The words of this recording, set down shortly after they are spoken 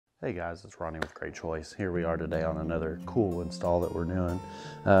Hey guys, it's Ronnie with Great Choice. Here we are today on another cool install that we're doing.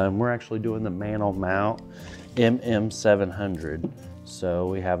 We're actually doing the Mantel Mount MM700. So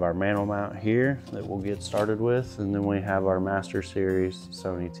we have our Mantel Mount here that we'll get started with, and then we have our Master Series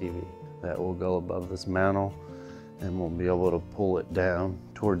Sony TV that will go above this mantel, and we'll be able to pull it down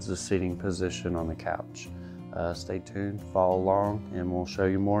towards the seating position on the couch. Stay tuned, follow along, and we'll show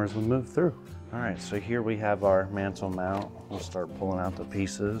you more as we move through. All right, so here we have our Mantel Mount. We'll start pulling out the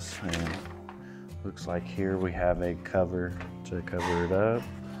pieces, and looks like here we have a cover to cover it up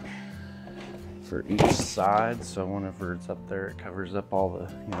for each side. So whenever it's up there, it covers up all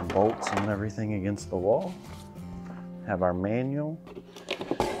the bolts and everything against the wall. Have our manual,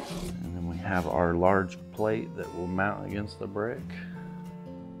 and then we have our large plate that will mount against the brick.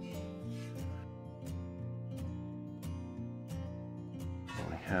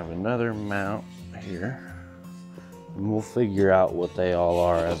 Have another mount here, and we'll figure out what they all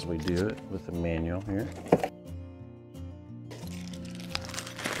are as we do it with the manual here.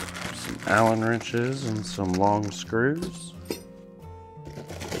 Some Allen wrenches and some long screws.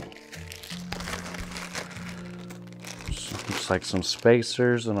 Looks like some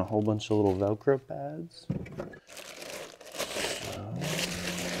spacers and a whole bunch of little Velcro pads. So,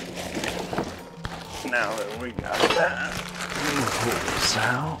 now that we got that, pull this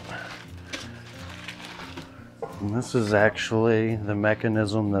out. And this is actually the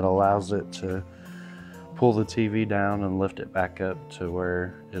mechanism that allows it to pull the TV down and lift it back up to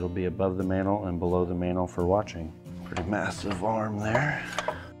where it'll be above the mantel and below the mantel for watching. Pretty massive arm there.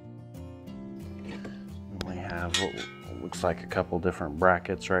 And we have what looks like a couple different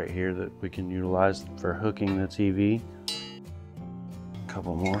brackets right here that we can utilize for hooking the TV. A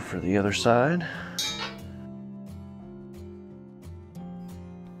couple more for the other side.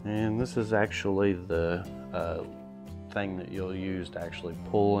 And this is actually the thing that you'll use to actually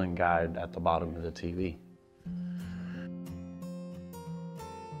pull and guide at the bottom of the TV.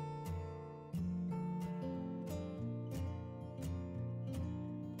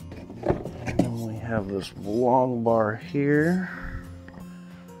 And we have this long bar here.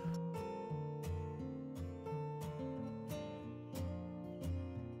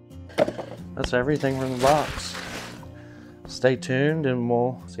 That's everything from the box. Stay tuned and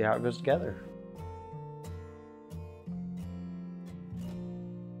we'll see how it goes together.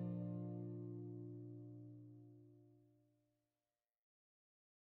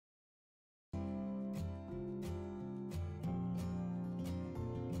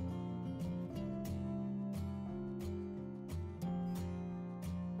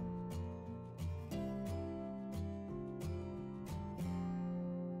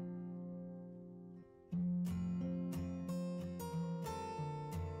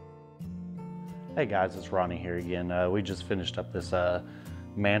 Hey guys, it's Ronnie here again. We just finished up this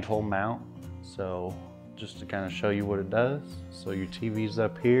Mantel Mount. So just to kind of show you what it does. So your TV's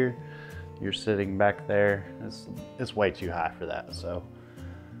up here, you're sitting back there. It's way too high for that. So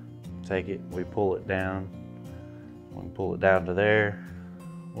take it, we pull it down. We can pull it down to there.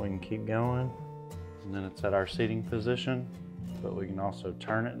 We can keep going. And then it's at our seating position, but we can also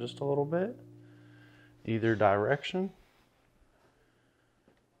turn it just a little bit, either direction.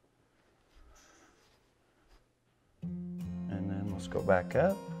 Let's go back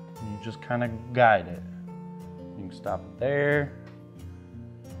up, and you just kind of guide it. You can stop it there,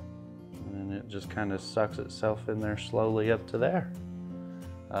 and then it just kind of sucks itself in there slowly up to there.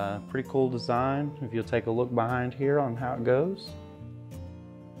 Pretty cool design. If you'll take a look behind here on how it goes.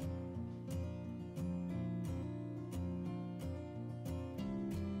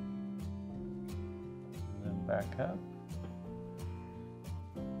 And then back up.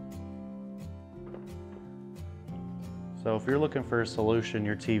 So if you're looking for a solution,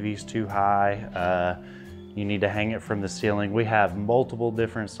 your TV's too high, you need to hang it from the ceiling, we have multiple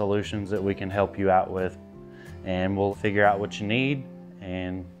different solutions that we can help you out with, and we'll figure out what you need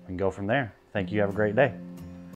and go from there. Thank you, have a great day.